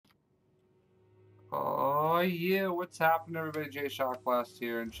yeah, what's happening, everybody? Jay Shockblast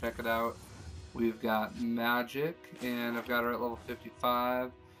here, and check it out. We've got Magik, and I've got her at level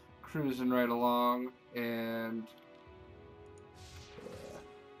 55, cruising right along, and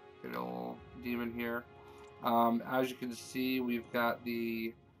good old demon here. As you can see, we've got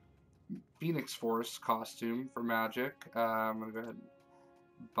the Phoenix Force costume for Magik. I'm gonna go ahead and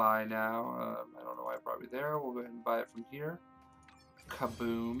buy now. I don't know why it brought me there. We'll go ahead and buy it from here.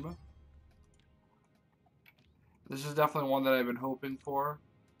 Kaboom. This is definitely one that I've been hoping for,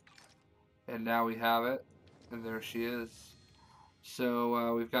 and now we have it, and there she is.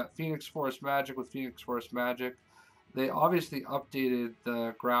 So we've got Phoenix Force Magik with Phoenix Force Magik. They obviously updated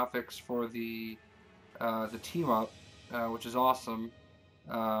the graphics for the team up, which is awesome.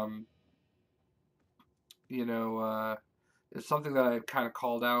 It's something that I kind of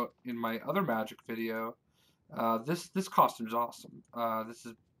called out in my other Magik video. This costume's awesome.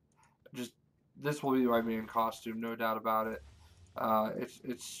 This will be my main costume, no doubt about it.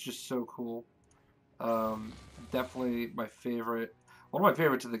 It's just so cool. Definitely my favorite. One of my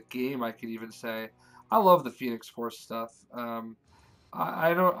favorites in the game, I could even say. I love the Phoenix Force stuff.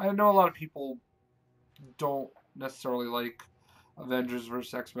 I know a lot of people don't necessarily like Avengers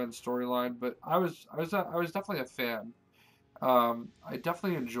vs. X-Men storyline, but I was definitely a fan. I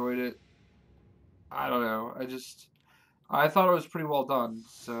definitely enjoyed it. I don't know. I thought it was pretty well done.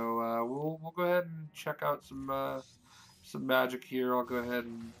 So we'll go ahead and check out some Magik here. I'll go ahead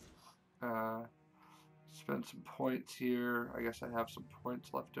and spend some points here. I guess I have some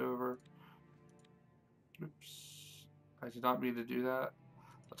points left over. Oops. I did not mean to do that.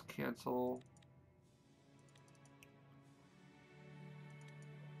 Let's cancel.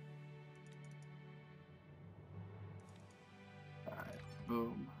 Alright,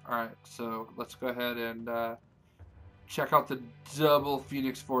 boom. Alright, so let's go ahead and check out the double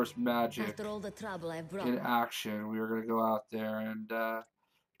Phoenix Force Magik After all the trouble I've brought in action. We are going to go out there and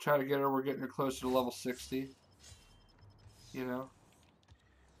try to get her. We're getting her closer to level 60. You know?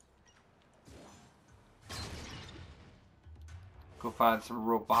 Go find some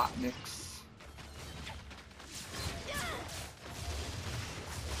Robotniks.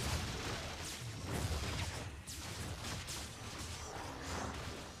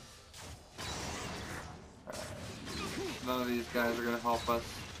 None of these guys are going to help us.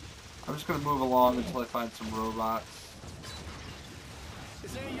 I'm just going to move along until I find some robots.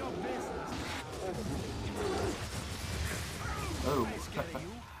 This ain't your business. Oh.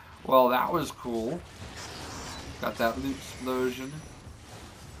 Well, that was cool. Got that loot explosion.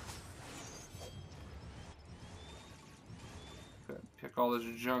 Good. Pick all this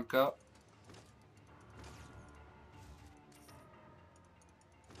junk up.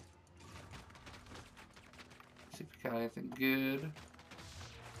 See if we got anything good.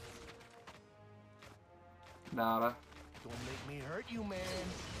 Nada. Don't make me hurt you, man.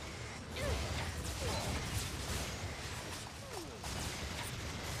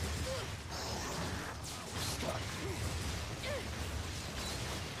 Stuck.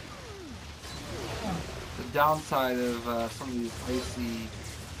 The downside of some of these icy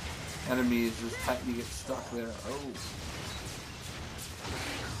enemies is that you get stuck there. Oh.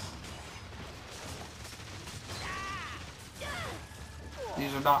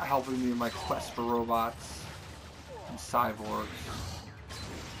 These are not helping me in my quest for robots and cyborgs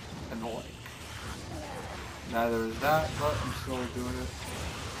and the like. Neither is that, but I'm still doing it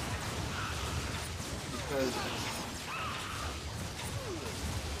because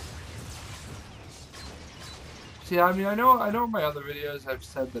see, I mean, I know in my other videos I've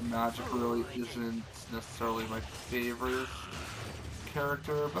said that Magik really isn't necessarily my favorite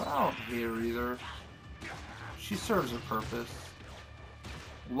character, but I don't hate her either. She serves a purpose.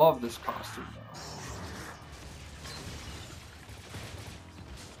 Love this costume though.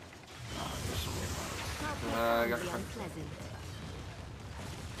 I got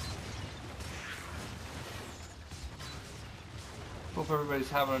hope everybody's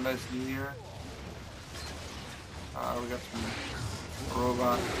having a nice New Year. We got some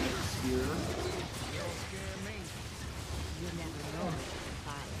robot mix here.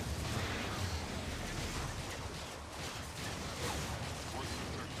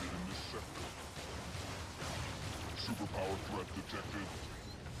 Superpower threat detected.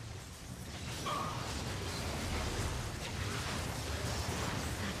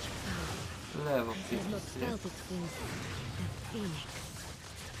 Level I have not 56. felt it since the Phoenix.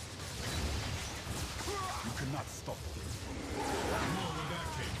 You cannot stop this.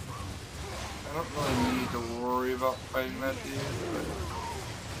 I don't really need to worry about fighting that dude, but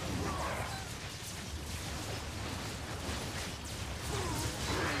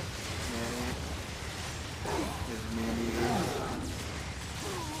okay.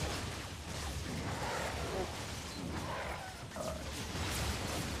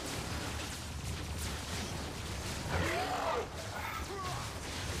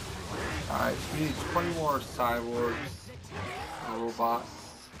 Alright, so we need 20 more cyborgs, robots.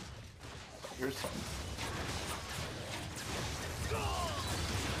 Here's some.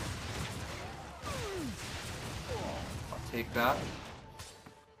 I'll take that.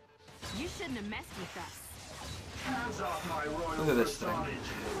 You shouldn't have messed with us. Look at this thing.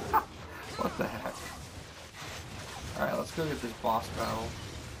 What the heck? Alright, let's go get this boss battle.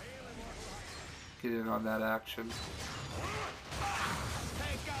 Get in on that action.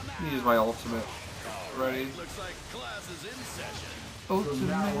 Use my ultimate. Ready? Looks like class is in session.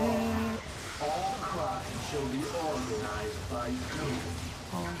 Ultimate! All classes shall be organized by you.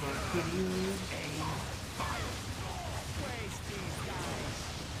 Oh my goodness. Waste these guys.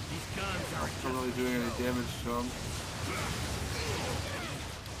 These guns are Not really doing any damage to him.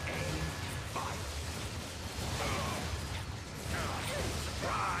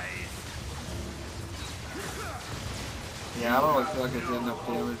 Yeah, I don't really feel like I did enough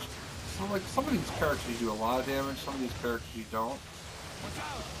damage. So, like, some of these characters you do a lot of damage, some of these characters you don't. Watch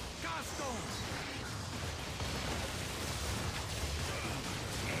out! Gaston!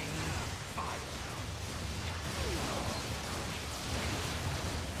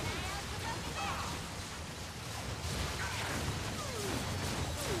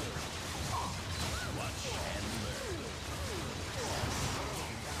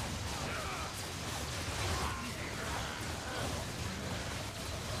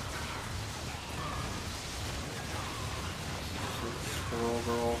 Squirrel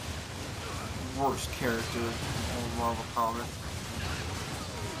Girl. Worst character in all of Marvel Comics.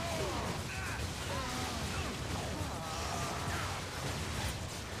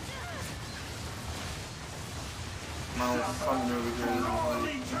 My little son over here isn't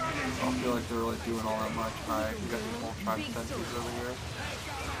like, I don't feel like they're really doing all that much. Alright, we got these whole tribe sentries over here.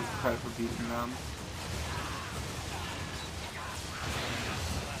 Give credit for beating them.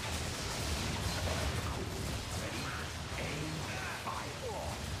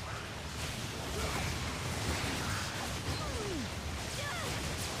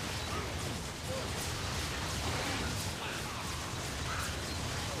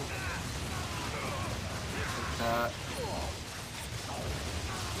 That.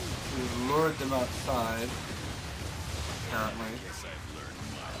 We lured them outside. Apparently.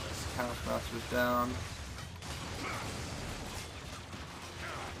 Taskmaster's down.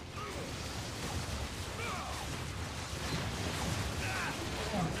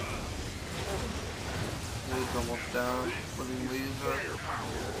 Laser's almost down. Living laser.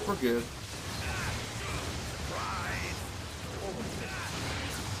 We're good.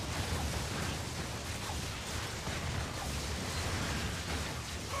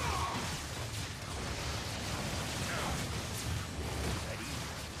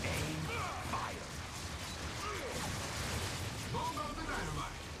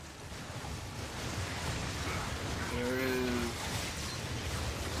 There is.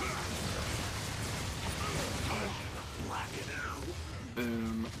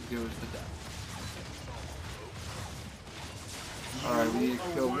 Boom. Goes to death. Alright, we need to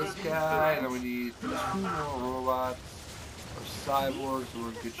kill this guy, and then we need 2 more robots or cyborgs, so we're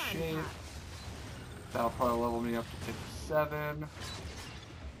in good shape. That'll probably level me up to 57.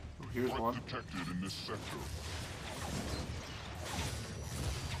 Oh, here's one. Detected in this sector.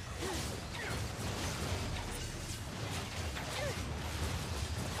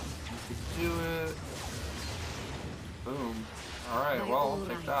 Do it. Boom. Alright, well, I'll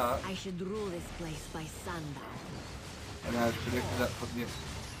take that. I should rule this place by sundown. And as predicted, that put me at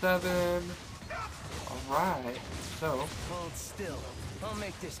 7. Alright, so. Hold still. I'll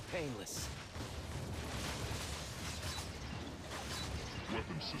make this painless.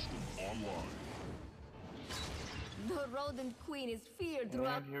 Weapon system online. The rodent queen is feared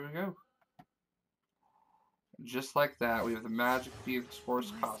throughout. And here we go. Just like that, we have the Magic Phoenix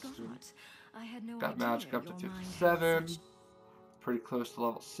Force My costume. God, I had no Got idea Magic up to your mind 57. held such- Pretty close to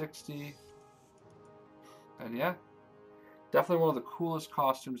level 60. And yeah, definitely one of the coolest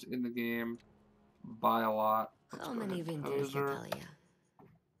costumes in the game by a lot. Let's How go many ahead and winters, pose her. Natalia?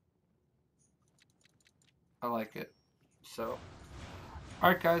 I like it. So,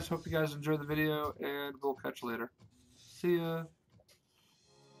 alright guys, hope you guys enjoyed the video, and we'll catch you later. See ya.